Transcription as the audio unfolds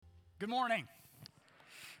Good morning.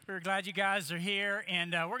 We're glad you guys are here,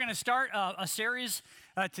 and we're going to start a series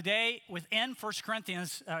today within 1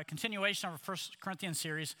 Corinthians, continuation of our 1 Corinthians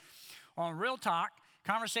series on Real Talk,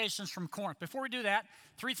 Conversations from Corinth. Before we do that,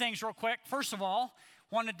 three things real quick. First of all,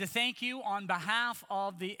 wanted to thank you on behalf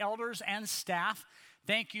of the elders and staff.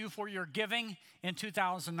 Thank you for your giving in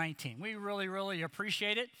 2019. We really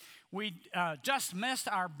appreciate it. We just missed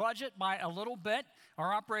our budget by a little bit,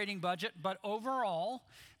 our operating budget, but overall,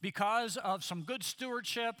 because of some good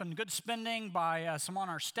stewardship and good spending by some on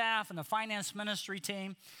our staff and the finance ministry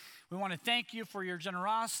team, we want to thank you for your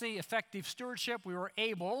generosity, effective stewardship. We were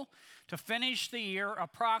able to finish the year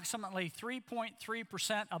approximately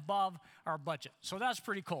 3.3% above our budget. So that's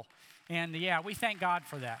pretty cool. And yeah, we thank God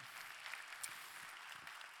for that.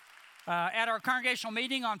 At our congregational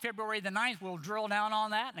meeting on February the 9th, we'll drill down on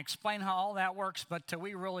that and explain how all that works, but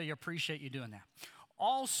we really appreciate you doing that.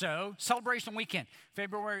 Also, Celebration Weekend,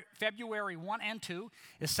 February 1 and 2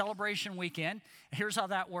 is Celebration Weekend. Here's how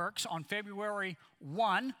that works. On February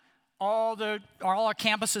 1, all our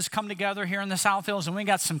campuses come together here in the South Hills, and we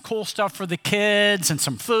got some cool stuff for the kids and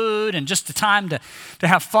some food and just a time to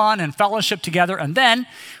have fun and fellowship together. And then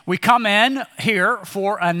we come in here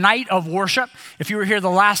for a night of worship. If you were here the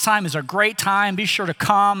last time, it's a great time. Be sure to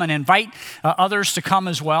come and invite others to come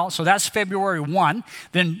as well. So that's February 1.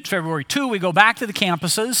 Then February 2, we go back to the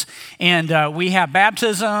campuses, and we have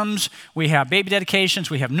baptisms, we have baby dedications,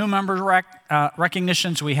 we have new member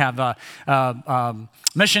recognitions, we have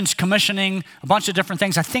missions commissioning, a bunch of different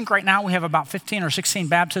things. I think right now we have about 15 or 16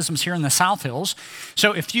 baptisms here in the South Hills.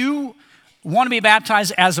 So if you want to be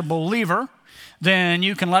baptized as a believer, then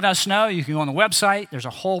you can let us know. You can go on the website. There's a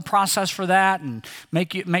whole process for that, and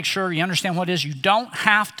make sure you understand what it is. You don't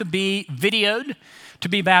have to be videoed to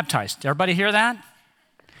be baptized. Everybody hear that?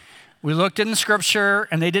 We looked in the scripture,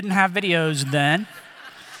 and they didn't have videos then.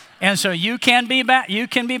 And so you can be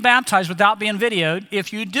baptized without being videoed.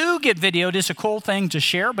 If you do get videoed, it's a cool thing to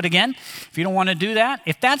share. But again, if you don't want to do that,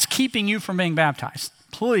 if that's keeping you from being baptized,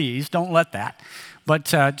 please don't let that. But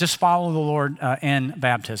just follow the Lord in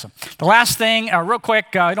baptism. The last thing, real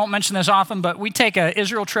quick, I don't mention this often, but we take an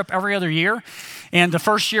Israel trip every other year. And the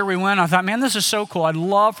first year we went, I thought, man, this is so cool. I'd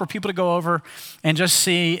love for people to go over and just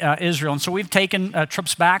see Israel. And so we've taken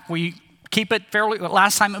trips back. We keep it fairly,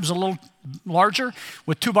 last time it was a little larger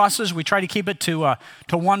with 2 buses. We try to keep it to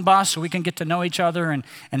one bus so we can get to know each other and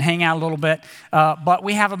hang out a little bit. But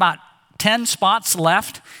we have about 10 spots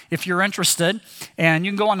left if you're interested, and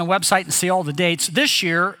you can go on the website and see all the dates. This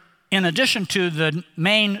year, in addition to the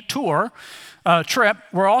main tour trip,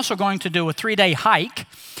 we're also going to do a 3-day hike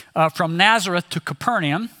from Nazareth to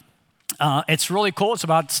Capernaum. It's really cool. It's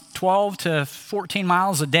about 12 to 14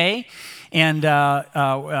 miles a day. And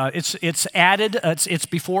it's added, it's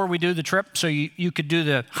before we do the trip. So you could do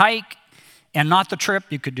the hike and not the trip.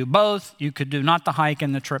 You could do both. You could do not the hike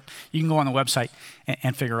and the trip. You can go on the website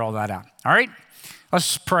and figure all that out. All right?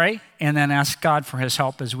 Let's pray and then ask God for his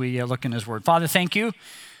help as we look in his word. Father, thank you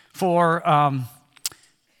for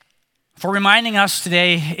reminding us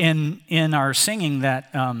today in our singing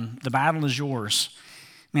that the battle is yours.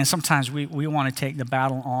 Man, sometimes we want to take the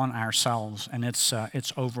battle on ourselves, and it's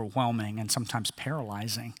overwhelming and sometimes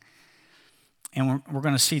paralyzing. And we're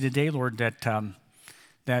going to see today, Lord, that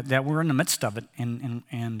we're in the midst of it,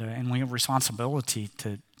 and we have responsibility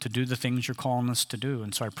to do the things you're calling us to do.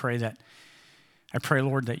 And so I pray,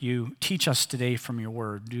 Lord, that you teach us today from your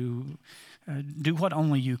word. Do what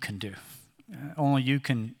only you can do. Only you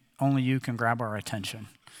can grab our attention.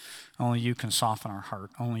 Only you can soften our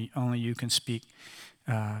heart. Only you can speak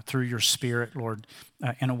through your Spirit, Lord,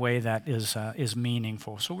 in a way that is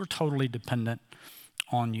meaningful. So we're totally dependent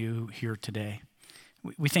on you here today.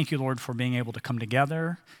 We thank you, Lord, for being able to come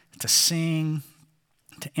together, to sing,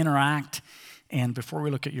 to interact. And before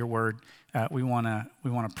we look at your word, we want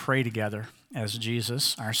to pray together as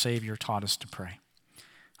Jesus, our Savior, taught us to pray.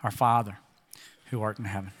 Our Father, who art in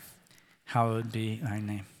heaven, hallowed be thy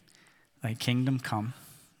name. Thy kingdom come,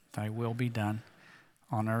 thy will be done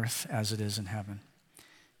on earth as it is in heaven.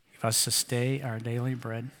 Give us this day our daily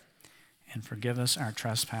bread, and forgive us our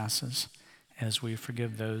trespasses as we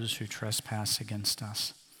forgive those who trespass against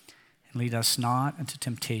us. And lead us not into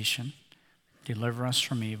temptation, deliver us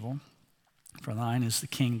from evil. For thine is the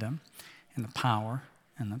kingdom and the power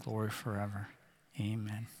and the glory forever.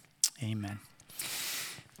 Amen. Amen.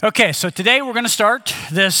 Okay, so today we're going to start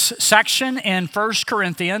this section in 1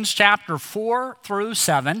 Corinthians chapter 4 through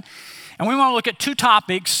 7. And we want to look at 2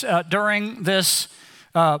 topics during this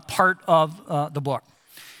part of the book.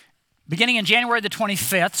 Beginning in January the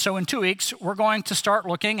 25th, so in 2 weeks, we're going to start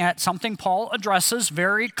looking at something Paul addresses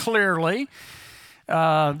very clearly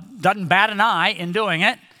doesn't bat an eye in doing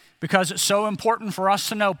it because it's so important for us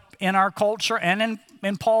to know in our culture and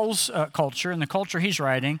in Paul's culture, in the culture he's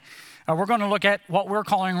writing. We're going to look at what we're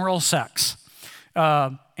calling real sex.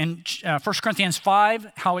 In 1 Corinthians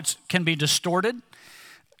 5, how it can be distorted.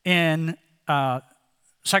 In 1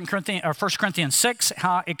 Corinthians 6,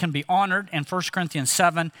 how it can be honored. And 1 Corinthians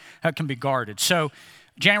 7, how it can be guarded. So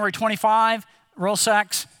January 25, real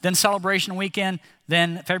sex, then celebration weekend,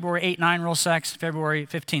 then February 8, 9, real sex, February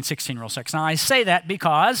 15, 16, real sex. Now I say that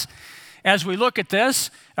because as we look at this,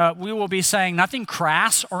 we will be saying nothing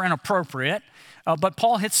crass or inappropriate. But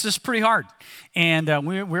Paul hits this pretty hard. And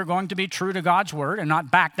we're going to be true to God's word and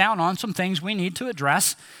not back down on some things we need to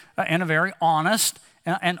address in a very honest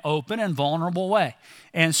and open and vulnerable way.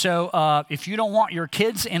 And so if you don't want your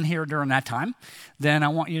kids in here during that time, then I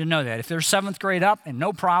want you to know that. If they're 7th grade up, and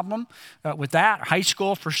no problem with that, high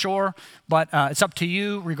school for sure, but it's up to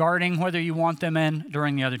you regarding whether you want them in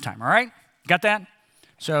during the other time, all right? Got that?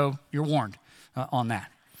 So you're warned on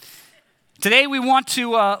that. Today we want to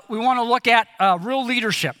look at real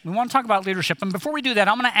leadership. We want to talk about leadership. And before we do that,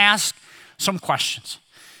 I'm going to ask some questions.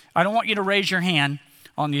 I don't want you to raise your hand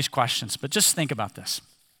on these questions, but just think about this.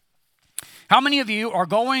 How many of you are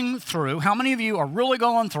really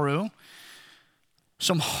going through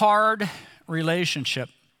some hard relationship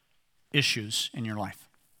issues in your life?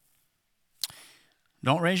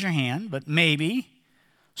 Don't raise your hand, but maybe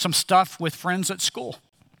some stuff with friends at school.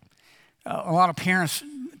 A lot of parents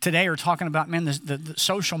today are talking about, man, the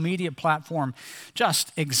social media platform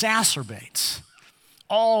just exacerbates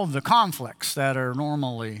all the conflicts that are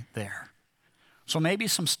normally there. So maybe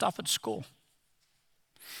some stuff at school.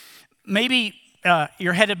 Maybe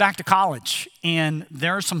you're headed back to college and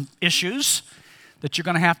there are some issues that you're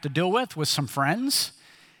going to have to deal with some friends.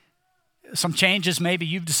 Some changes maybe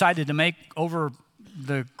you've decided to make over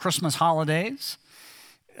the Christmas holidays.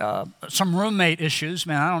 Some roommate issues.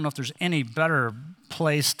 Man, I don't know if there's any better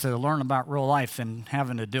place to learn about real life than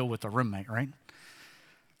having to deal with a roommate, right?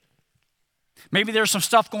 Maybe there's some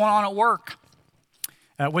stuff going on at work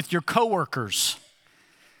with your coworkers.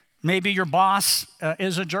 Maybe your boss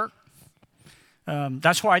is a jerk.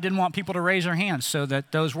 That's why I didn't want people to raise their hands, so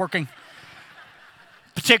that those working,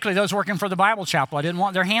 particularly those working for the Bible Chapel, I didn't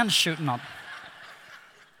want their hands shooting up.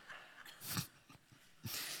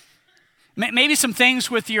 Maybe some things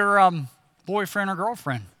with your boyfriend or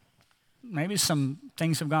girlfriend. Maybe some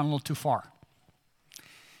things have gone a little too far.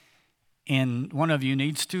 And one of you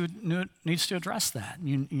needs to address that.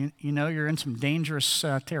 You know you're in some dangerous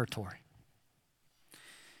territory.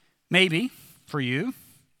 Maybe, for you,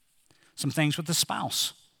 some things with the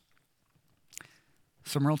spouse.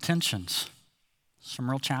 Some real tensions. Some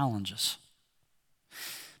real challenges.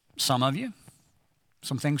 Some of you,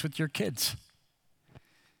 some things with your kids.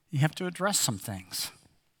 You have to address some things.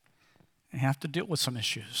 You have to deal with some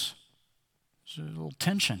issues. There's a little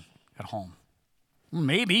tension at home.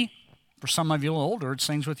 Maybe, for some of you a little older, it's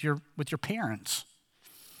things with your parents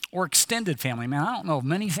or extended family. Man, I don't know of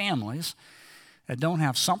many families that don't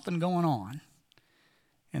have something going on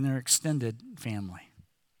in their extended family.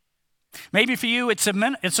 Maybe for you, it's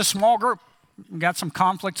a small group. You've got some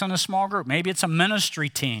conflicts in a small group. Maybe it's a ministry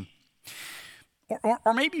team.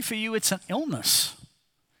 Or maybe for you, it's an illness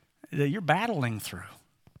that you're battling through,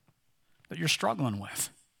 that you're struggling with.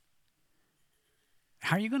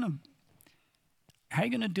 How are you going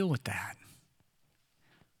to deal with that?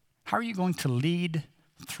 How are you going to lead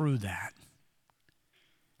through that?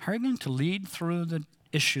 How are you going to lead through the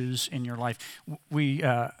issues in your life? We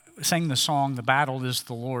sang the song, "The battle is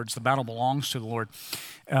the Lord's. The battle belongs to the Lord."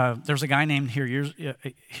 There's a guy named here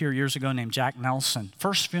years ago named Jack Nelson.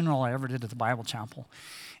 First funeral I ever did at the Bible Chapel.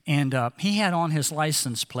 And he had on his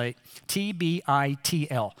license plate,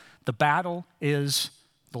 TBITL. The battle is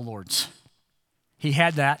the Lord's. He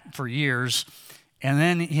had that for years. And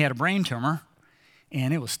then he had a brain tumor,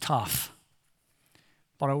 and it was tough.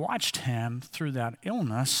 But I watched him through that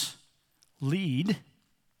illness lead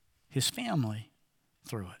his family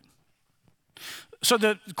through it. So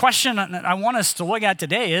the question I want us to look at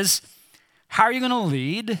today is, how are you going to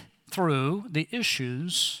lead through the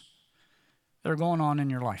issues that are going on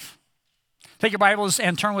in your life? Take your Bibles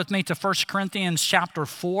and turn with me to 1 Corinthians chapter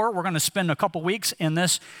 4. We're going to spend a couple weeks in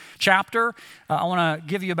this chapter. I want to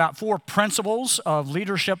give you about 4 principles of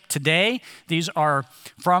leadership today. These are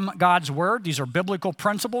from God's Word. These are biblical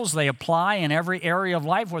principles. They apply in every area of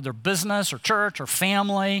life, whether business or church or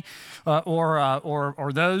family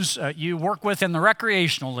or those you work with in the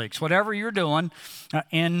recreational leagues, whatever you're doing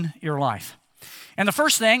in your life. And the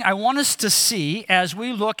first thing I want us to see as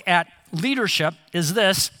we look at leadership is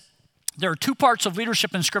this. There are 2 parts of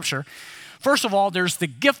leadership in Scripture. First of all, there's the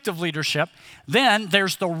gift of leadership. Then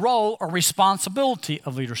there's the role or responsibility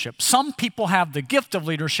of leadership. Some people have the gift of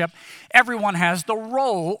leadership. Everyone has the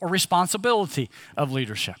role or responsibility of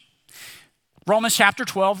leadership. Romans chapter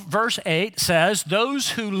 12, verse 8 says,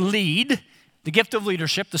 those who lead, the gift of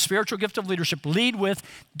leadership, the spiritual gift of leadership, lead with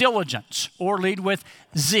diligence or lead with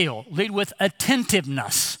zeal, lead with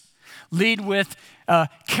attentiveness, lead with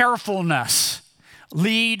carefulness,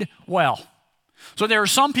 lead well. So there are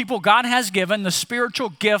some people God has given the spiritual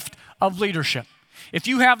gift of leadership. If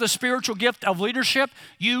you have the spiritual gift of leadership,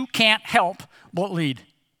 you can't help but lead.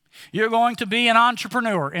 You're going to be an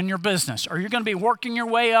entrepreneur in your business, or you're going to be working your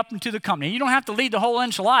way up into the company. You don't have to lead the whole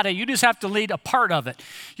enchilada. You just have to lead a part of it.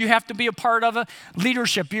 You have to be a part of a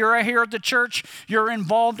leadership. You're here at the church. You're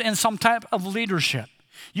involved in some type of leadership.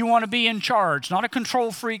 You want to be in charge, not a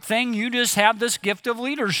control freak thing. You just have this gift of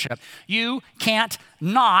leadership. You can't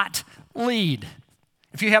not lead.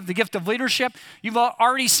 If you have the gift of leadership, you've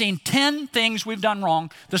already seen 10 things we've done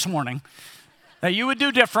wrong this morning that you would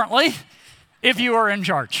do differently if you were in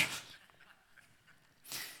charge.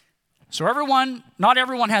 So not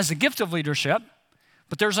everyone has the gift of leadership,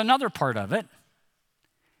 but there's another part of it.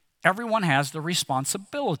 Everyone has the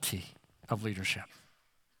responsibility of leadership.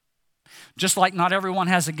 Just like not everyone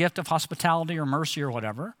has the gift of hospitality or mercy or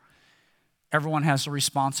whatever, everyone has the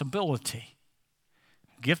responsibility.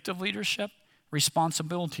 Gift of leadership,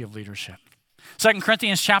 responsibility of leadership. 2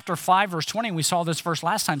 Corinthians chapter 5, verse 20, we saw this verse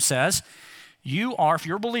last time, says, if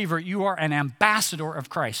you're a believer, you are an ambassador of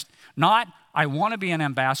Christ. Not, I want to be an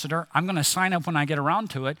ambassador. I'm going to sign up when I get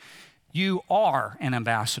around to it. You are an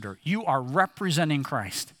ambassador. You are representing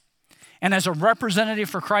Christ. And as a representative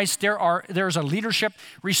for Christ, there's a leadership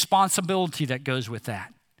responsibility that goes with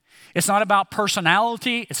that. It's not about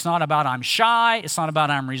personality. It's not about I'm shy. It's not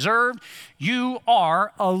about I'm reserved. You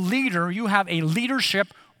are a leader. You have a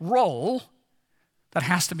leadership role that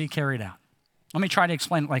has to be carried out. Let me try to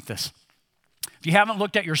explain it like this. If you haven't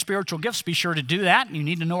looked at your spiritual gifts, be sure to do that. You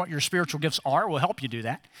need to know what your spiritual gifts are. We'll help you do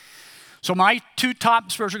that. So my two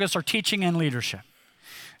top spiritual gifts are teaching and leadership.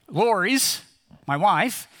 Lori's, my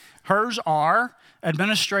wife, hers are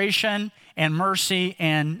administration and mercy,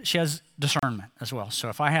 and she has discernment as well. So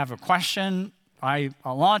if I have a question, a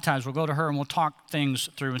lot of times we'll go to her and we'll talk things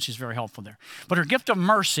through, and she's very helpful there. But her gift of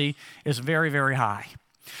mercy is very, very high.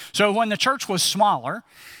 So when the church was smaller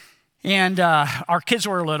and our kids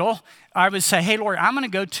were little, I would say, hey, Lori, I'm going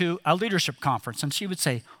to go to a leadership conference. And she would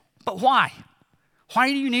say, but why? Why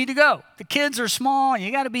do you need to go? The kids are small.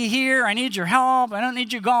 You got to be here. I need your help. I don't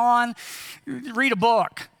need you gone. Read a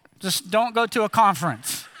book. Just don't go to a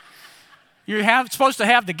conference. You're supposed to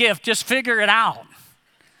have the gift. Just figure it out.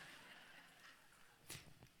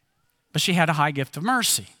 But she had a high gift of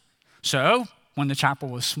mercy. So when the chapel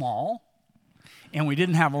was small and we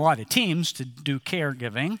didn't have a lot of teams to do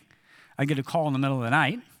caregiving, I'd get a call in the middle of the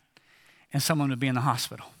night and someone would be in the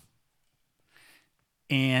hospital.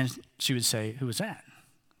 And she would say, who was that?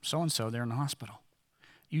 So-and-so, they're in the hospital.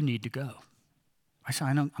 You need to go. I said,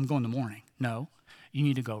 I know, I'm going in the morning. No, you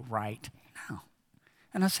need to go right now.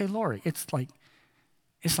 And I say, Lori, it's like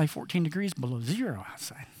 14 degrees below zero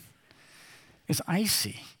outside. It's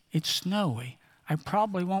icy. It's snowy. I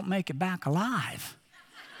probably won't make it back alive.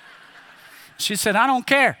 She said, I don't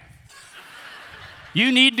care.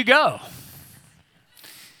 You need to go.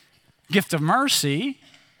 Gift of mercy,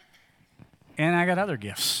 and I got other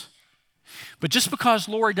gifts. But just because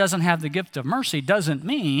Lori doesn't have the gift of mercy doesn't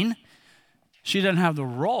mean she doesn't have the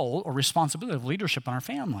role or responsibility of leadership in our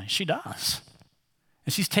family. She does.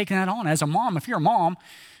 And she's taking that on. As a mom, if you're a mom,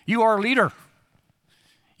 you are a leader.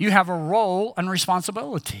 You have a role and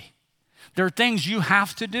responsibility. There are things you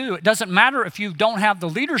have to do. It doesn't matter if you don't have the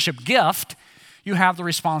leadership gift, you have the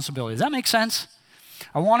responsibility. Does that make sense?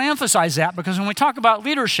 I want to emphasize that because when we talk about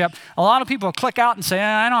leadership, a lot of people click out and say,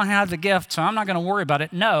 I don't have the gift, so I'm not going to worry about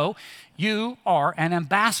it. No, you are an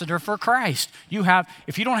ambassador for Christ.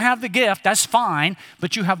 If you don't have the gift, that's fine,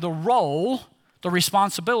 but you have the role, the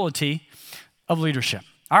responsibility of leadership.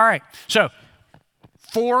 All right, so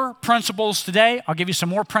 4 principles today. I'll give you some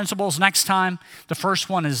more principles next time. The first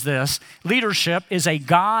one is this. Leadership is a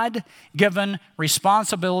God-given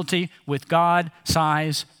responsibility with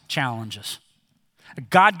God-sized challenges. A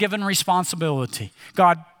God-given responsibility.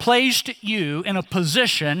 God placed you in a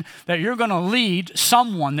position that you're going to lead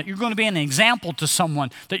someone, that you're going to be an example to someone,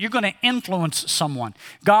 that you're going to influence someone.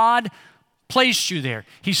 God placed you there.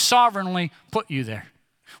 He sovereignly put you there.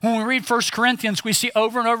 When we read 1 Corinthians, we see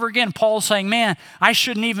over and over again Paul saying, man, I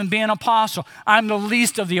shouldn't even be an apostle. I'm the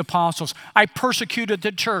least of the apostles. I persecuted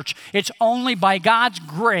the church. It's only by God's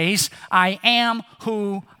grace I am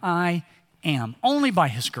who I am. Only by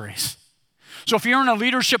his grace. So if you're in a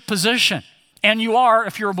leadership position, and you are,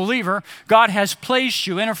 if you're a believer, God has placed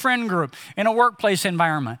you in a friend group, in a workplace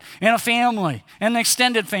environment, in a family, in an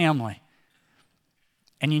extended family.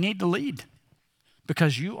 And you need to lead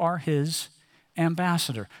because you are his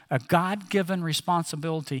ambassador, a God-given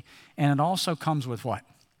responsibility, and it also comes with what?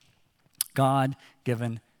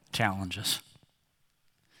 God-given challenges.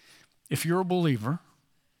 If you're a believer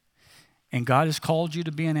and God has called you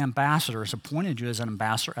to be an ambassador, has appointed you as an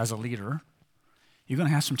ambassador, as a leader, you're going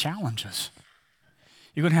to have some challenges.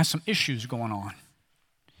 You're going to have some issues going on.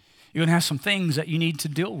 You're going to have some things that you need to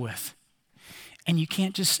deal with. And you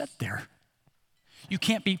can't just sit there.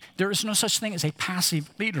 There is no such thing as a passive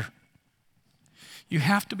leader. You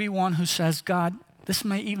have to be one who says, God, this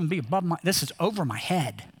may even be this is over my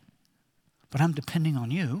head, but I'm depending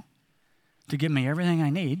on you to give me everything I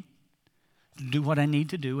need to do what I need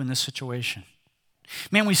to do in this situation.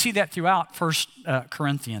 Man, we see that throughout 1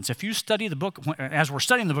 Corinthians. If you study the book, as we're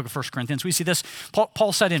studying the book of 1 Corinthians, we see this.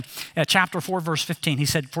 Paul said in chapter 4, verse 15, he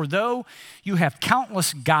said, for though you have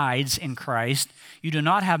countless guides in Christ, you do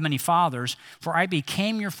not have many fathers, for I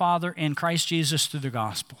became your father in Christ Jesus through the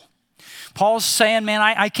gospel. Paul's saying, man,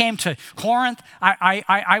 I came to Corinth.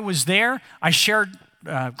 I was there. I shared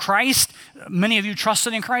Christ. Many of you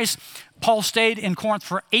trusted in Christ. Paul stayed in Corinth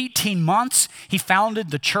for 18 months. He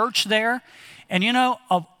founded the church there. And you know,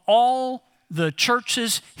 of all the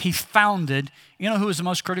churches he founded, you know who was the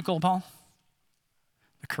most critical of Paul?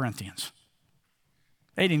 The Corinthians.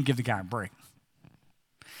 They didn't give the guy a break.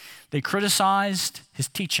 They criticized his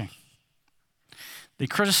teaching. They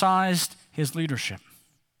criticized his leadership.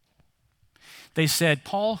 They said,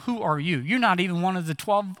 Paul, who are you? You're not even one of the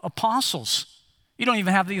 12 apostles. You don't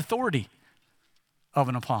even have the authority of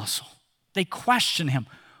an apostle. They questioned him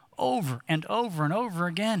over and over and over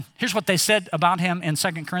again. Here's what they said about him in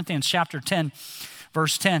 2 Corinthians chapter 10,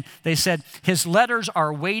 verse 10. They said, his letters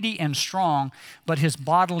are weighty and strong, but his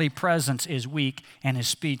bodily presence is weak and his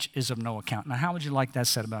speech is of no account. Now, how would you like that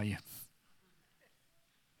said about you?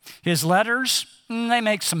 His letters, they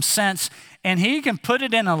make some sense, and he can put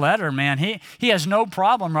it in a letter, man. He has no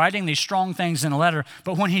problem writing these strong things in a letter,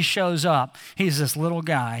 but when he shows up, he's this little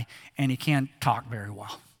guy, and he can't talk very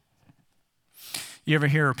well. You ever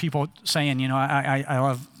hear people saying, you know, I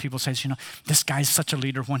love people say, you know, this guy's such a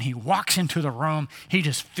leader. When he walks into the room, he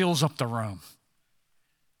just fills up the room.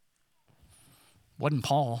 Wasn't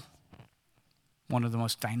Paul one of the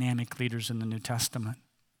most dynamic leaders in the New Testament?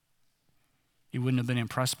 You wouldn't have been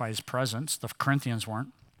impressed by his presence. The Corinthians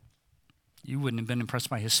weren't. You wouldn't have been impressed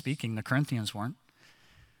by his speaking. The Corinthians weren't.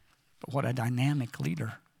 But what a dynamic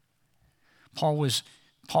leader. Paul was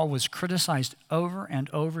criticized over and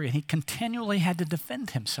over, and he continually had to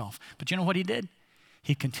defend himself. But you know what he did?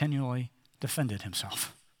 He continually defended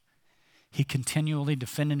himself. He continually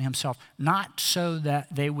defended himself, not so that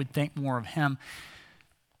they would think more of him,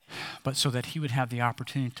 but so that he would have the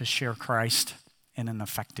opportunity to share Christ in an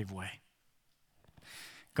effective way.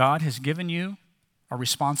 God has given you a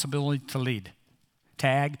responsibility to lead.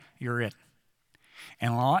 Tag, you're it.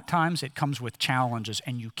 And a lot of times it comes with challenges,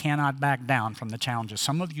 and you cannot back down from the challenges.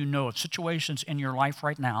 Some of you know of situations in your life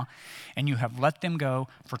right now, and you have let them go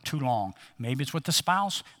for too long. Maybe it's with the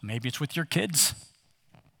spouse. Maybe it's with your kids.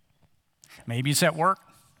 Maybe it's at work.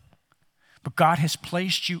 But God has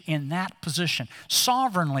placed you in that position,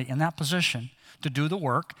 sovereignly in that position, to do the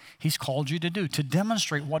work he's called you to do, to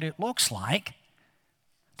demonstrate what it looks like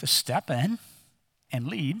to step in and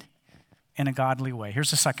lead in a godly way. Here's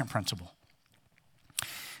the second principle.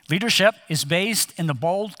 Leadership is based in the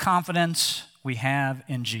bold confidence we have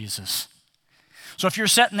in Jesus. So if you're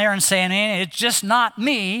sitting there and saying, hey, it's just not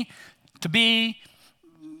me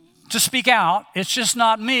to speak out. It's just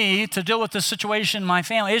not me to deal with this situation in my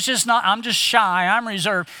family. It's just not, I'm just shy, I'm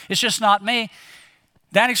reserved. It's just not me.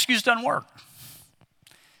 That excuse doesn't work.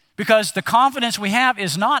 Because the confidence we have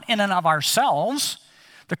is not in and of ourselves.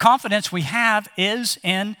 The confidence we have is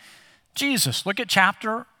in Jesus. Look at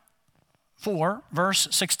chapter 4, verse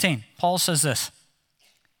 16. Paul says this,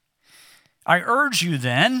 I urge you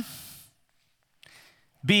then,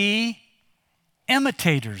 be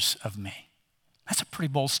imitators of me. That's a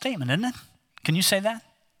pretty bold statement, isn't it? Can you say that?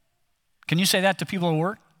 Can you say that to people at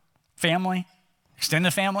work, family,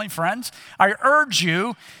 extended family, friends? I urge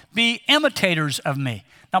you, be imitators of me.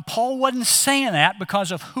 Now, Paul wasn't saying that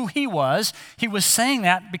because of who he was. He was saying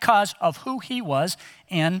that because of who he was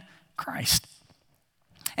in Christ.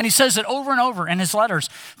 And he says it over and over in his letters.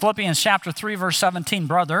 Philippians chapter 3, verse 17,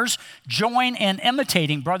 brothers, join in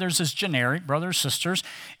imitating. Brothers is generic, brothers, sisters.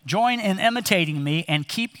 Join in imitating me and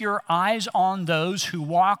keep your eyes on those who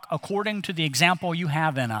walk according to the example you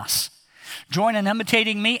have in us. Join in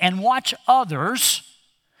imitating me and watch others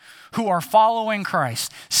who are following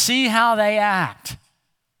Christ. See how they act.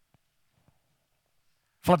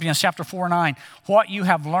 Philippians chapter 4:9, what you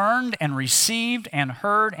have learned and received and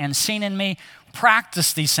heard and seen in me,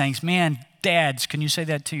 practice these things. Man, dads, can you say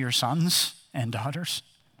that to your sons and daughters?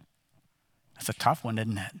 That's a tough one,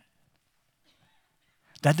 isn't it?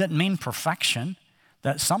 That doesn't mean perfection.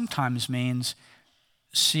 That sometimes means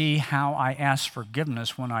see how I ask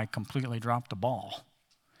forgiveness when I completely dropped the ball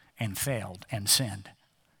and failed and sinned.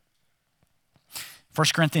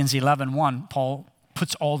 1 Corinthians 11:1, Paul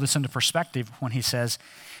puts all this into perspective when he says,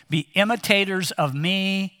 be imitators of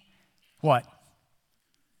me, what?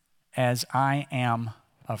 As I am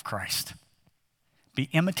of Christ. Be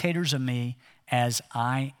imitators of me as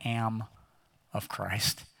I am of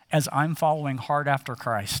Christ. As I'm following hard after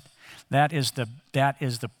Christ. That is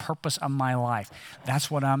the purpose of my life. That's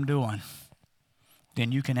what I'm doing.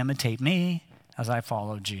 Then you can imitate me as I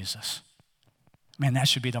follow Jesus. Man, that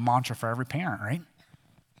should be the mantra for every parent, right?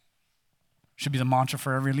 Should be the mantra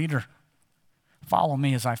for every leader. Follow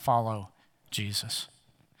me as I follow Jesus.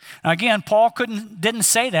 Now again, Paul didn't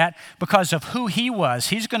say that because of who he was.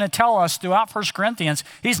 He's going to tell us throughout 1 Corinthians,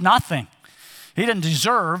 he's nothing. He didn't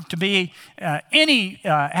deserve to be have any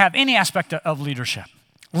aspect of leadership.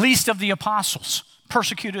 Least of the apostles,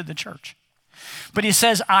 persecuted the church. But he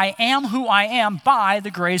says, I am who I am by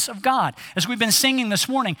the grace of God. As we've been singing this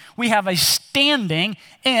morning, we have a standing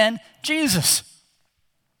in Jesus.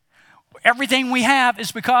 Everything we have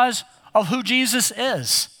is because of who Jesus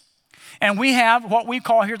is. And we have what we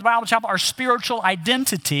call here at the Bible Chapel our spiritual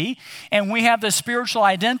identity. And we have the spiritual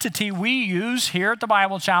identity we use here at the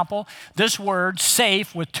Bible Chapel, this word,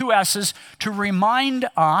 safe, with 2 S's, to remind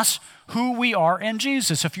us who we are in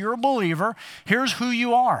Jesus. If you're a believer, here's who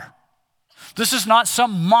you are. This is not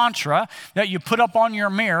some mantra that you put up on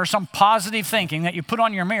your mirror, some positive thinking that you put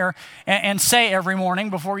on your mirror and say every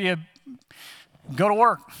morning before you go to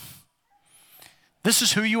work. This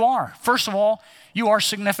is who you are. First of all, you are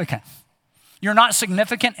significant. You're not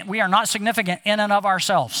significant. We are not significant in and of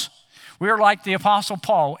ourselves. We are like the Apostle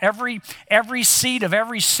Paul. Every seed of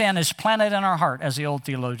every sin is planted in our heart, as the old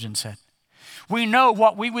theologian said. We know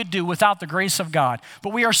what we would do without the grace of God,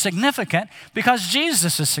 but we are significant because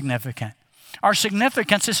Jesus is significant. Our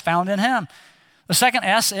significance is found in him. The second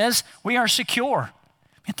S is we are secure.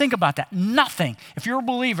 And think about that. Nothing, if you're a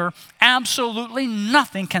believer, absolutely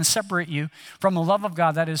nothing can separate you from the love of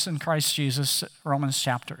God that is in Christ Jesus, Romans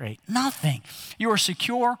chapter 8. Nothing. You are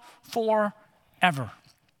secure forever.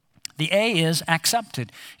 The A is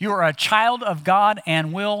accepted. You are a child of God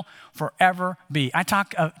and will forever be. I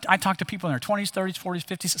talk to people in their 20s, 30s, 40s,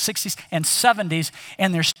 50s, 60s, and 70s,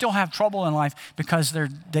 and they still have trouble in life because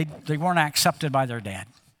they weren't accepted by their dad.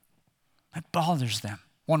 That bothers them.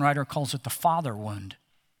 One writer calls it the father wound.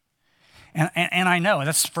 And I know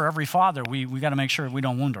that's for every father. We got to make sure we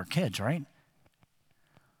don't wound our kids, right?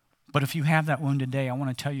 But if you have that wound today, I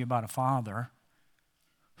want to tell you about a father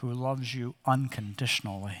who loves you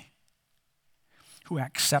unconditionally, who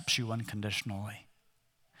accepts you unconditionally,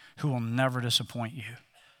 who will never disappoint you.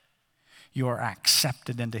 You are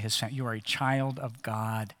accepted into his family. You are a child of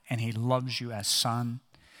God, and he loves you as son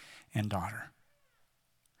and daughter.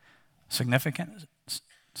 Significant,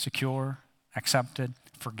 secure, accepted,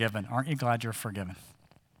 forgiven. Aren't you glad you're forgiven?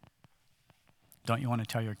 Don't you want to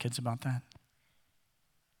tell your kids about that?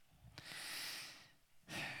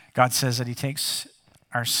 God says that he takes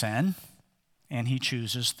our sin and he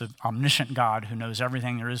chooses, the omniscient God who knows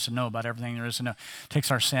everything there is to know about everything there is to know,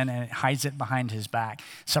 takes our sin and hides it behind his back,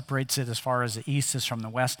 separates it as far as the east is from the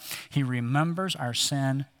west. He remembers our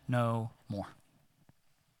sin no more.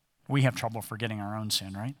 We have trouble forgetting our own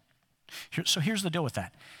sin, right? So here's the deal with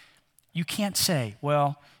that. You can't say,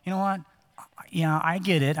 well, you know what? Yeah, I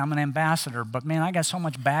get it. I'm an ambassador, but man, I got so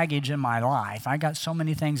much baggage in my life. I got so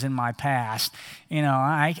many things in my past. You know,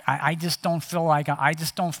 I just don't feel like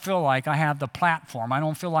I have the platform. I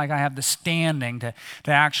don't feel like I have the standing to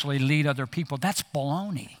actually lead other people. That's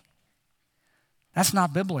baloney. That's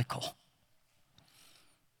not biblical.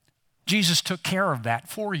 Jesus took care of that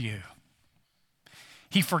for you.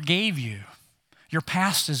 He forgave you. Your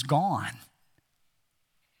past is gone.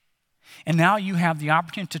 And now you have the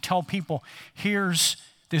opportunity to tell people, here's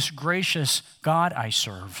this gracious God I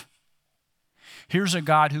serve. Here's a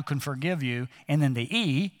God who can forgive you. And then the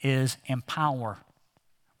E is empower.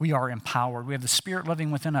 We are empowered. We have the Spirit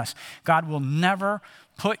living within us. God will never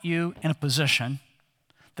put you in a position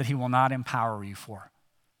that he will not empower you for.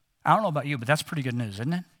 I don't know about you, but that's pretty good news,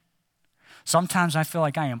 isn't it? Sometimes I feel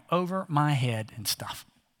like I am over my head and stuff.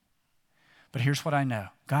 But here's what I know.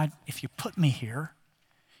 God, if you put me here,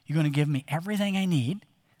 You're going to give me everything I need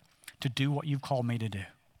to do what you've called me to do.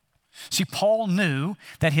 See, Paul knew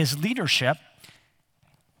that his leadership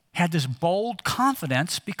had this bold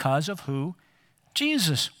confidence because of who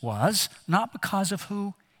Jesus was, not because of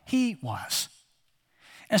who he was.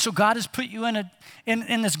 And so God has put you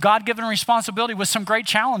in this God-given responsibility with some great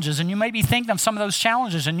challenges. And you may be thinking of some of those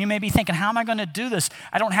challenges, and you may be thinking, how am I going to do this?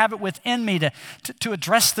 I don't have it within me to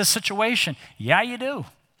address this situation. Yeah, you do.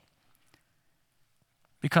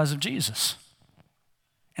 Because of Jesus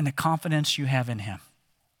and the confidence you have in him.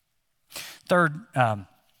 Third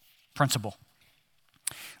principle.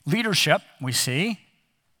 Leadership, we see,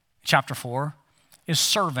 chapter 4, is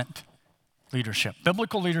servant leadership.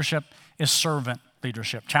 Biblical leadership is servant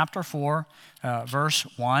leadership. Chapter 4, verse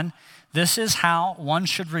 1. This is how one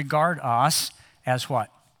should regard us as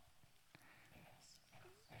what?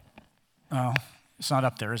 Oh, it's not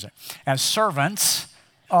up there, is it? As servants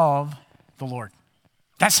of the Lord.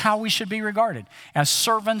 That's how we should be regarded, as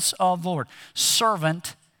servants of the Lord.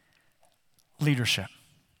 Servant leadership.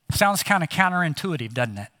 Sounds kind of counterintuitive,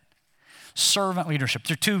 doesn't it? Servant leadership.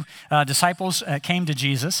 There are two disciples came to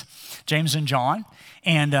Jesus, James and John,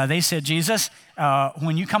 and they said, Jesus,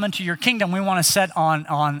 when you come into your kingdom, we want to sit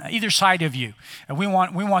on either side of you. We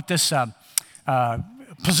want this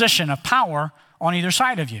position of power on either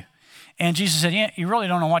side of you. And Jesus said, you really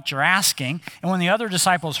don't know what you're asking. And when the other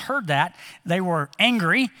disciples heard that, they were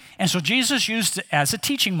angry. And so Jesus used it as a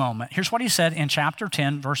teaching moment. Here's what he said in chapter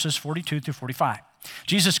 10, verses 42 through 45.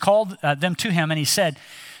 Jesus called them to him and he said,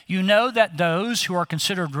 you know that those who are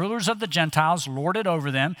considered rulers of the Gentiles lord it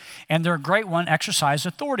over them, and their great one exercise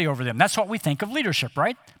authority over them. That's what we think of leadership,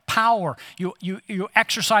 right? Power. You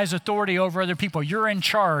exercise authority over other people. You're in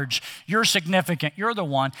charge. You're significant. You're the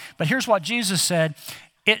one. But here's what Jesus said.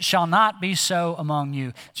 It shall not be so among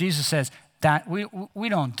you. Jesus says that we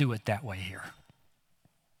don't do it that way here.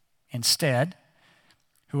 Instead,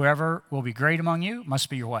 whoever will be great among you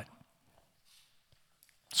must be your what?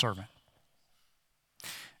 Servant.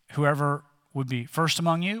 Whoever would be first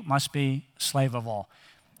among you must be slave of all.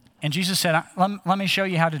 And Jesus said, let me show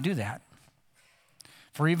you how to do that.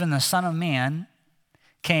 For even the Son of Man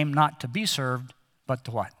came not to be served, but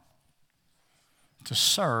to what? To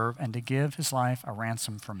serve and to give his life a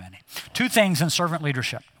ransom for many. Two things in servant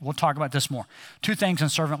leadership. We'll talk about this more. Two things in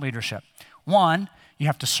servant leadership. One, you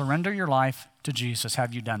have to surrender your life to Jesus.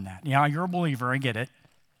 Have you done that? Yeah, you're a believer, I get it.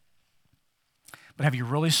 But have you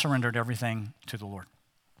really surrendered everything to the Lord?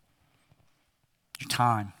 Your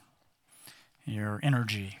time, your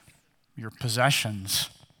energy, your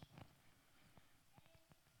possessions,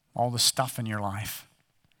 all the stuff in your life.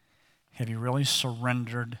 Have you really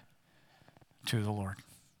surrendered to the Lord?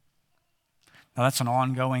 Now, that's an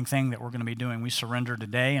ongoing thing that we're going to be doing. We surrender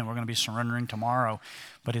today, and we're going to be surrendering tomorrow,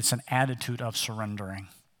 but it's an attitude of surrendering.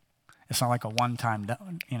 It's not like a one-time,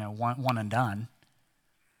 one and done.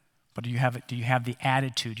 But do you have the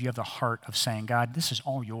attitude, do you have the heart of saying, God, this is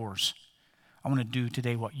all yours. I want to do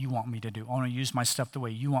today what you want me to do. I want to use my stuff the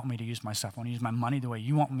way you want me to use my stuff. I want to use my money the way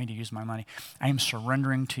you want me to use my money. I am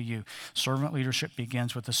surrendering to you. Servant leadership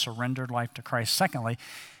begins with a surrendered life to Christ. Secondly,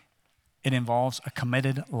 it involves a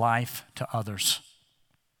committed life to others.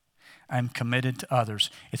 I'm committed to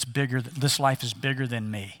others. It's bigger. This life is bigger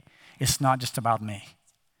than me. It's not just about me.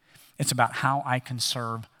 It's about how I can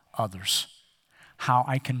serve others, how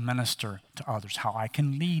I can minister to others, how I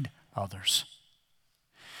can lead others.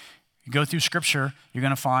 You go through Scripture, you're going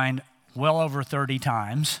to find well over 30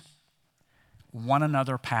 times one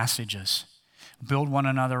another passages. Build one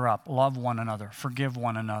another up, love one another, forgive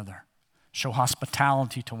one another, show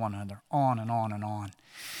hospitality to one another, on and on and on.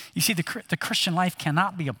 You see, the Christian life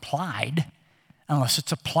cannot be applied unless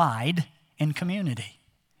it's applied in community.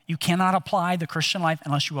 You cannot apply the Christian life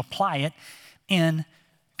unless you apply it in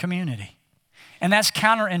community. And that's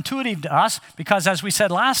counterintuitive to us because, as we said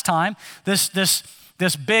last time, this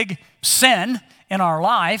big sin in our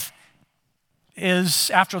life is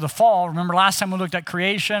after the fall. Remember last time we looked at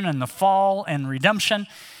creation and the fall and redemption.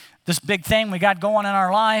 This big thing we got going in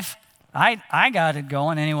our life. I got it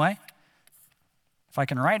going anyway. If I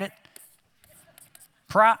can write it.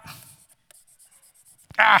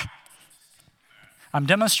 I'm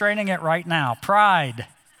demonstrating it right now. Pride.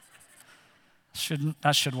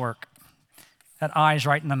 That should work. That I is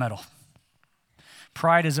right in the middle.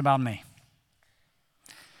 Pride is about me.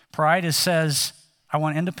 Pride says, I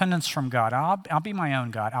want independence from God. I'll be my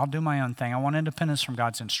own God. I'll do my own thing. I want independence from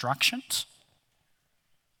God's instructions.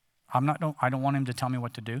 I don't want him to tell me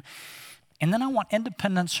what to do. And then I want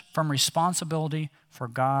independence from responsibility for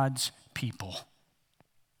God's people.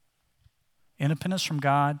 Independence from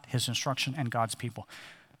God, his instruction, and God's people.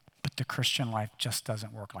 But the Christian life just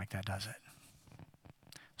doesn't work like that, does it?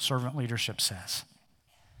 Servant leadership says,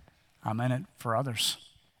 I'm in it for others.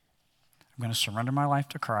 I'm going to surrender my life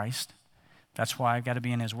to Christ. That's why I've got to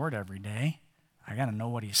be in his word every day. I got to know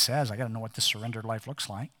what he says. I got to know what this surrendered life looks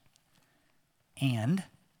like. And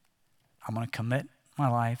I'm going to commit my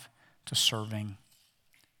life to serving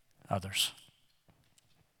others.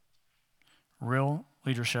 Real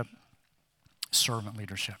leadership, servant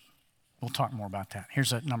leadership. We'll talk more about that.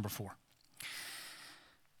 Here's number 4.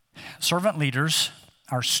 Servant leaders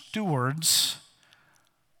are stewards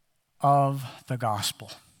of the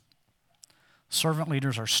gospel. Servant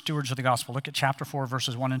leaders are stewards of the gospel. Look at chapter 4,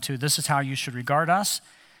 verses 1 and 2. This is how you should regard us,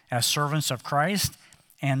 as servants of Christ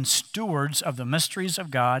and stewards of the mysteries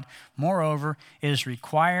of God. Moreover, it is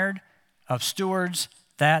required of stewards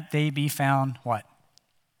that they be found what?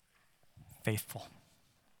 Faithful.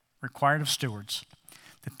 Required of stewards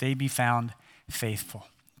that they be found faithful.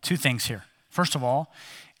 2 things here. First of all,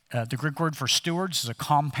 the Greek word for stewards is a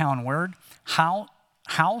compound word,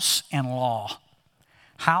 house and law.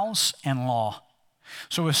 House and law.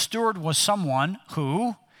 So a steward was someone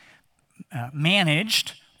who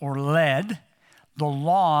managed or led the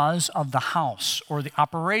laws of the house or the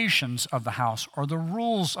operations of the house or the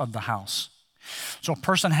rules of the house. So a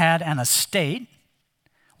person had an estate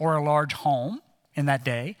or a large home in that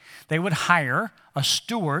day. They would hire a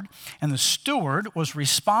steward, and the steward was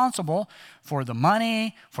responsible for the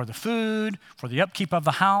money, for the food, for the upkeep of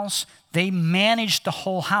the house. They managed the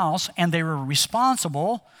whole house, and they were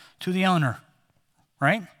responsible to the owner,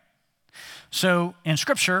 right? So in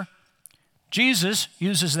Scripture, Jesus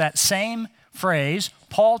uses that same phrase.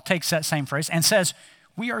 Paul takes that same phrase and says,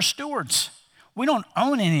 we are stewards. We don't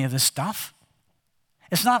own any of this stuff.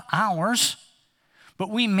 It's not ours, but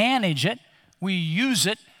we manage it. We use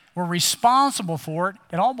it. We're responsible for it.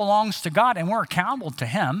 It all belongs to God, and we're accountable to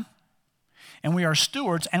him. And we are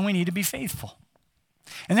stewards, and we need to be faithful.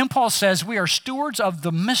 And then Paul says we are stewards of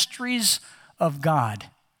the mysteries of God.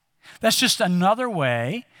 That's just another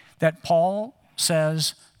way that Paul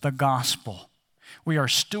says the gospel. We are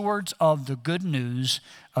stewards of the good news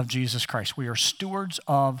of Jesus Christ. We are stewards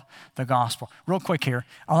of the gospel. Real quick here,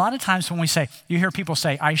 a lot of times when we say, you hear people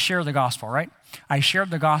say, I share the gospel, right? I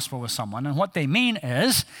shared the gospel with someone. And what they mean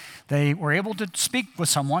is they were able to speak with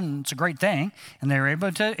someone, and it's a great thing, and they were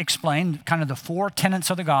able to explain kind of the 4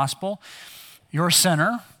 tenets of the gospel. You're a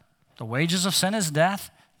sinner. The wages of sin is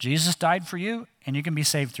death. Jesus died for you, and you can be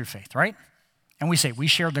saved through faith, right? And we say, we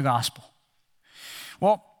shared the gospel.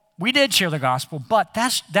 Well, we did share the gospel, but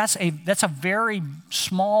that's a very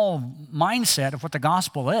small mindset of what the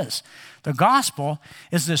gospel is. The gospel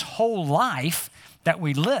is this whole life that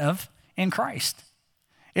we live in Christ.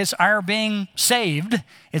 It's our being saved.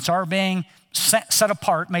 It's our being set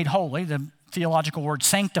apart, made holy, the theological word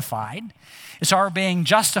sanctified. It's our being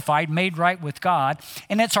justified, made right with God,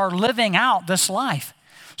 and it's our living out this life.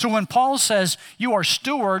 So when Paul says you are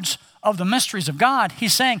stewards of the mysteries of God,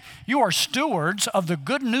 he's saying you are stewards of the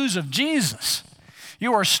good news of Jesus.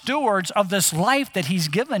 You are stewards of this life that he's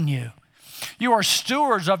given you. You are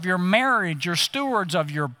stewards of your marriage. You're stewards of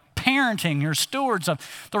your parenting. You're stewards of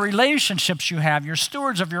the relationships you have. You're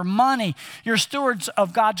stewards of your money. You're stewards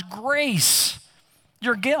of God's grace,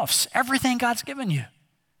 your gifts, everything God's given you.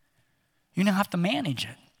 You now have to manage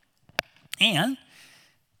it. And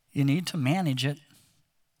you need to manage it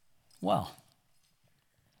well.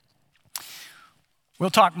 We'll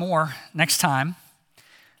talk more next time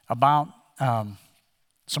about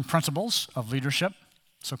some principles of leadership.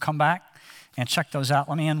 So come back and check those out.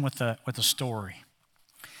 Let me end with a story.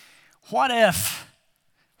 What if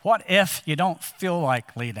you don't feel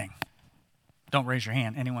like leading? Don't raise your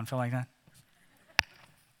hand. Anyone feel like that?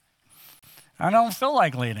 I don't feel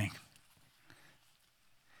like leading.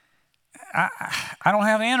 I don't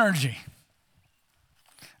have energy.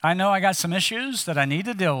 I know I got some issues that I need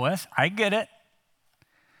to deal with. I get it.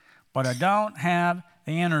 But I don't have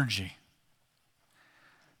the energy.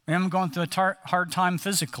 I'm going through a hard time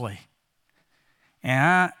physically.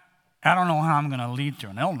 And I don't know how I'm going to lead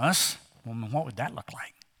through an illness. Well, what would that look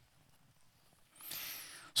like?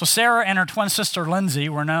 So Sarah and her twin sister Lindsay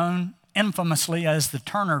were known infamously as the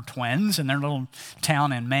Turner twins in their little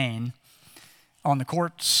town in Maine, on the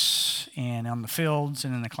courts and on the fields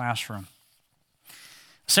and in the classroom.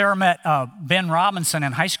 Sarah met Ben Robinson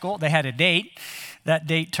in high school. They had a date. That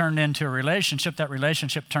date turned into a relationship. That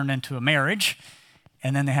relationship turned into a marriage.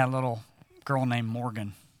 And then they had a little girl named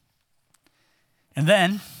Morgan. And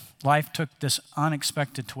then life took this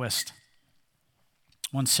unexpected twist.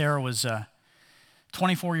 When Sarah was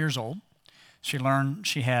 24 years old, she learned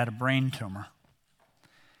she had a brain tumor.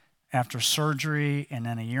 after surgery and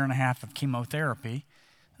then a year and a half of chemotherapy,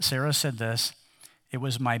 Sarah said this: "It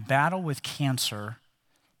was my battle with cancer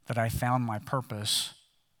that I found my purpose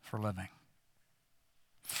for living."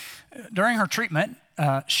 During her treatment,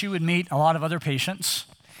 she would meet a lot of other patients,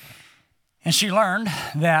 and she learned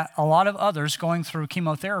that a lot of others going through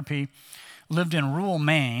chemotherapy lived in rural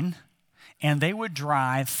Maine, and they would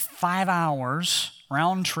drive 5 hours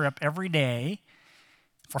round trip every day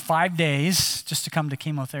for 5 days just to come to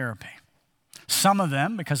chemotherapy. Some of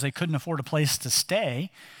them, because they couldn't afford a place to stay,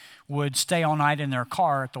 would stay all night in their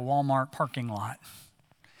car at the Walmart parking lot.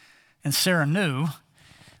 And Sarah knew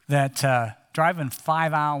that driving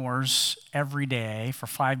 5 hours every day for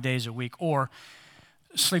 5 days a week, or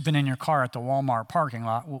sleeping in your car at the Walmart parking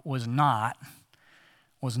lot was not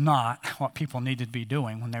what people needed to be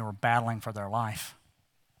doing when they were battling for their life.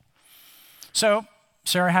 So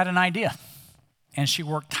Sarah had an idea, and she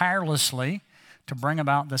worked tirelessly to bring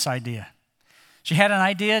about this idea. She had an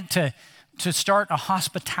idea to start a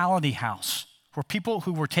hospitality house where people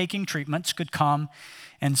who were taking treatments could come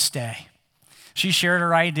and stay. She shared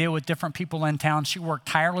her idea with different people in town. She worked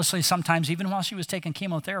tirelessly, sometimes even while she was taking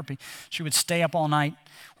chemotherapy. She would stay up all night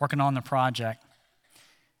working on the project.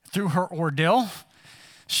 Through her ordeal,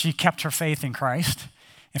 she kept her faith in Christ.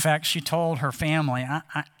 In fact, she told her family,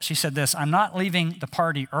 she said this: "I'm not leaving the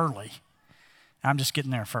party early. I'm just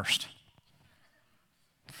getting there first."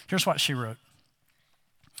 Here's what she wrote: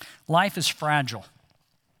 "Life is fragile.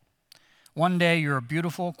 One day you're a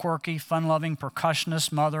beautiful, quirky, fun-loving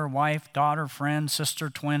percussionist, mother, wife, daughter, friend, sister,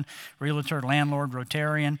 twin, realtor, landlord,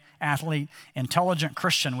 Rotarian, athlete, intelligent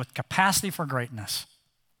Christian with capacity for greatness.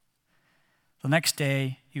 The next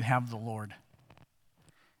day you have the Lord,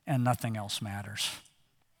 and nothing else matters.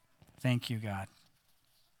 Thank you, God."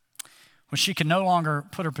 When she could no longer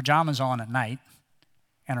put her pajamas on at night,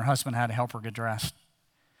 and her husband had to help her get dressed,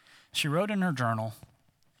 she wrote in her journal,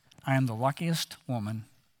 "I am the luckiest woman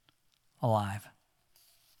alive."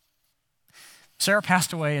 Sarah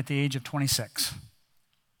passed away at the age of 26,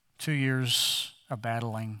 2 years of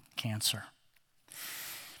battling cancer.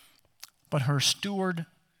 But her stewarding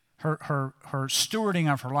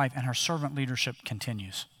of her life and her servant leadership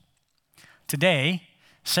continues. Today,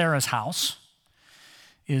 Sarah's house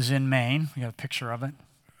is in Maine. We have a picture of it.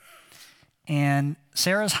 And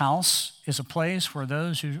Sarah's house is a place where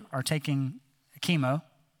those who are taking chemo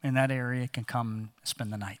in that area can come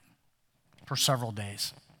spend the night for several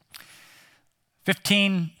days.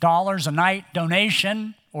 $15 a night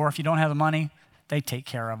donation, or if you don't have the money, they take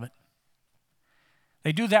care of it.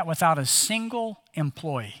 They do that without a single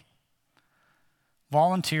employee.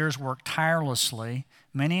 Volunteers work tirelessly,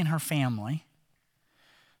 many in her family,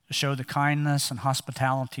 to show the kindness and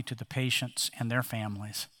hospitality to the patients and their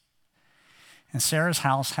families. And Sarah's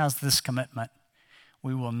house has this commitment: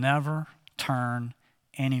 we will never turn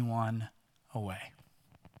anyone away.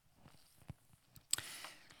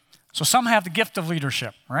 So some have the gift of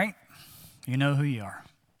leadership, right? You know who you are.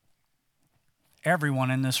 Everyone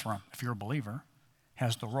in this room, if you're a believer,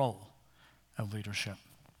 has the role of leadership.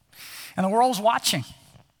 And the world's watching.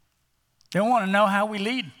 They want to know how we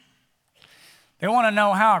lead. They want to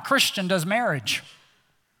know how a Christian does marriage,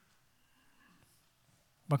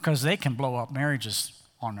 because they can blow up marriages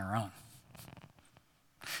on their own.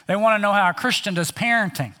 They want to know how a Christian does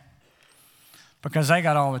parenting, because they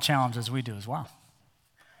got all the challenges we do as well.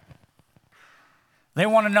 They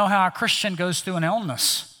want to know how a Christian goes through an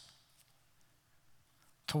illness,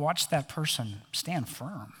 to watch that person stand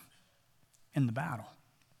firm in the battle.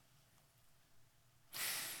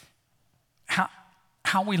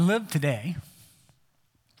 How we live today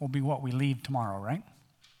will be what we leave tomorrow, right?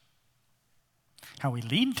 How we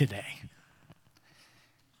lead today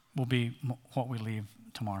will be what we leave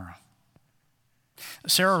tomorrow.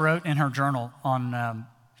 Sarah wrote in her journal on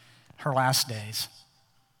her last days.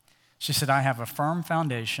 She said, "I have a firm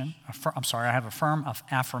foundation, I have a firm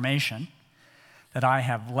affirmation that I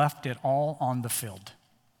have left it all on the field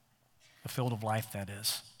of life, that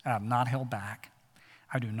is. I have not held back.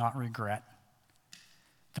 I do not regret.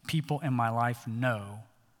 The people in my life know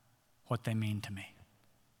what they mean to me."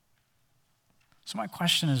 So my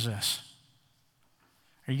question is this: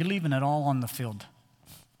 are you leaving it all on the field?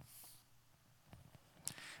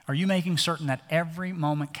 Are you making certain that every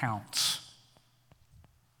moment counts?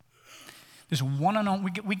 This one and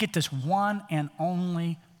only, we get this one and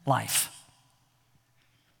only life.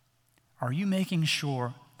 Are you making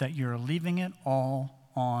sure that you're leaving it all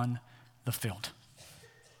on the field?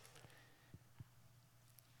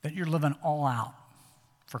 That you're living all out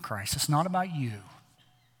for Christ. It's not about you,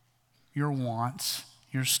 your wants,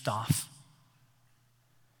 your stuff.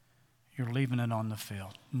 you're leaving it on the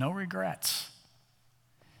field. No regrets.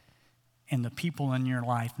 And the people in your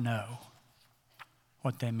life know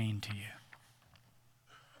what they mean to you.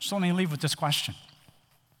 So let me leave with this question.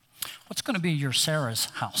 What's going to be your Sarah's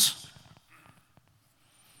house?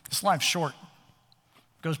 This life's short.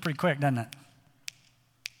 Goes pretty quick, doesn't it?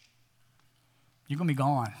 You're going to be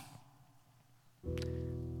gone. What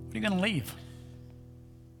are you going to leave?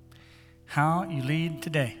 How you lead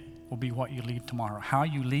today will be what you lead tomorrow. How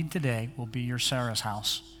you lead today will be your Sarah's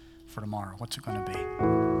house for tomorrow. What's it going to be?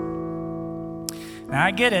 Now,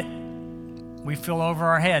 I get it. We feel over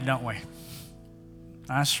our head, don't we?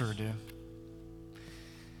 I sure do.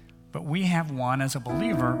 But we have one, as a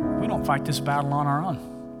believer, we don't fight this battle on our own.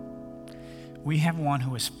 We have one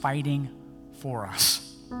who is fighting for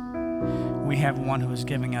us. We have one who is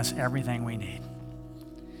giving us everything we need.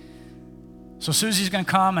 So Susie's going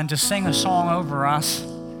to come and just sing a song over us.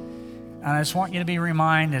 And I just want you to be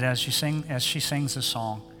reminded as she sings this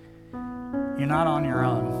song, you're not on your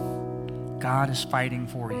own. God is fighting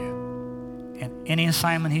for you. And any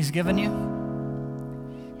assignment he's given you,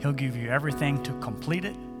 he'll give you everything to complete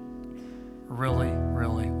it really,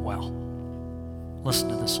 really well. Listen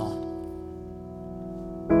to this song.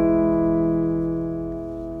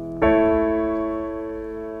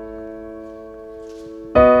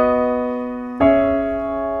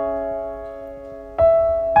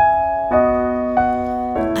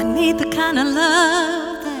 I need the kind of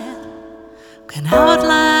love that can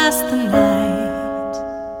outlast the night.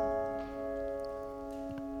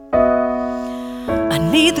 I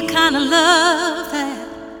need the kind of love that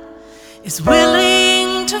is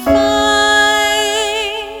willing to fight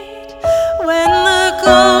when the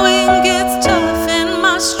going gets tough and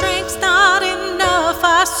my strength's not enough.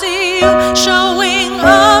 I see you showing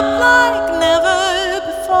up like never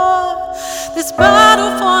before. This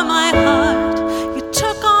battle for my heart you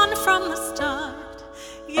took on from the start.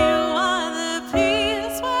 You are the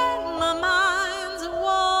peace when my mind's at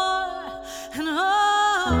war. And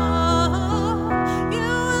oh, you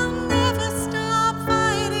will never stop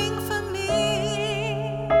fighting for me.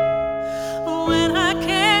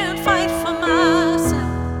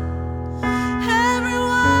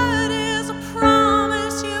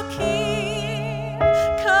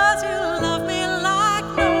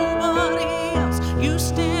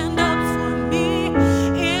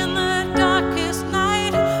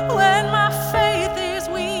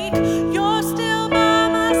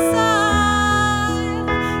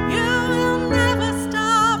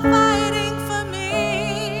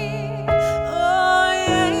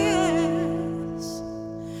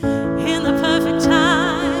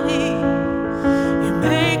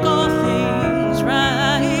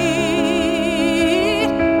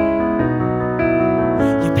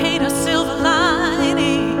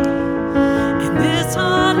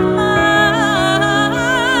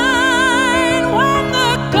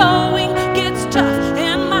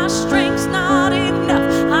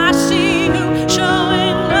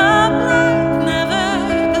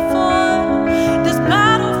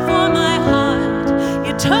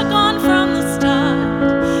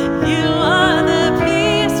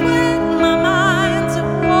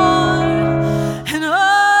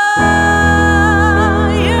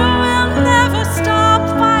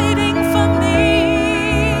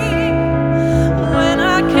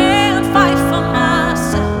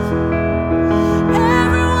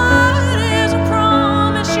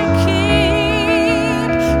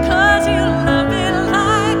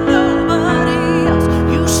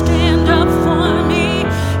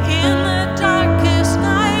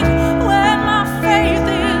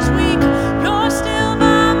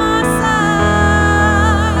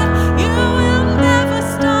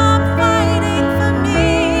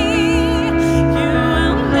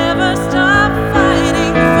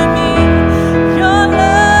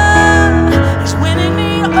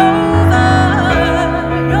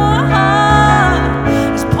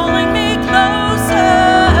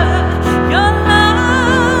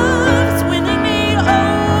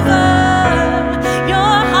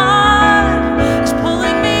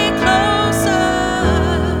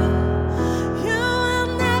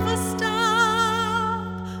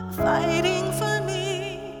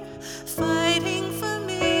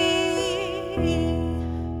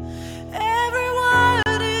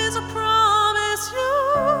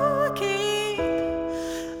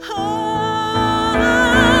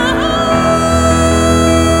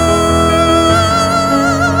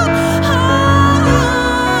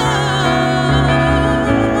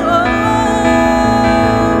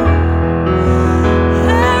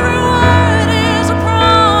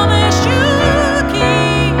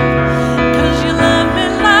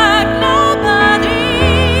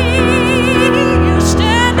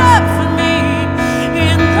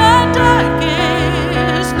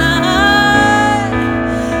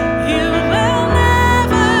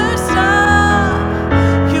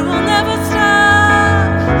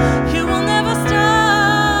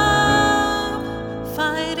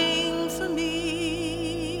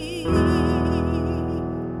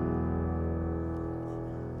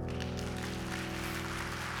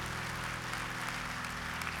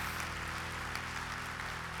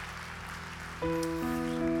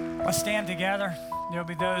 Let's stand together. There'll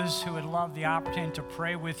be those who would love the opportunity to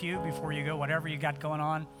pray with you before you go, whatever you got going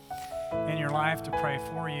on in your life, to pray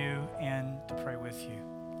for you and to pray with you.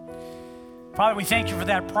 Father, we thank you for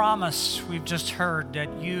that promise we've just heard,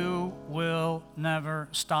 that you will never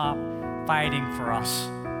stop fighting for us.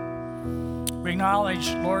 We acknowledge,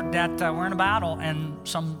 Lord, that we're in a battle and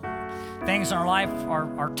some things in our life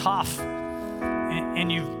are tough. And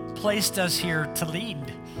you've placed us here to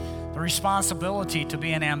lead, the responsibility to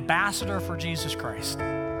be an ambassador for Jesus Christ.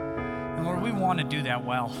 And Lord, we want to do that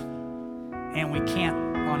well. And we can't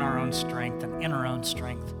on our own strength and in our own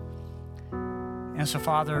strength. And so,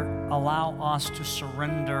 Father, allow us to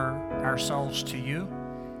surrender ourselves to you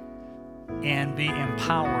and be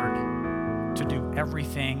empowered to do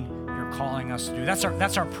everything you're calling us to do.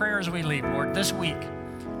 That's our prayer as we leave, Lord, this week.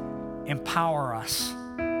 Empower us.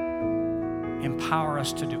 Empower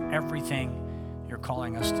us to do everything you're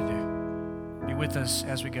calling us to do. Be with us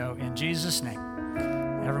as we go. In Jesus' name.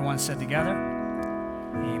 Everyone said together,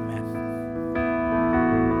 amen.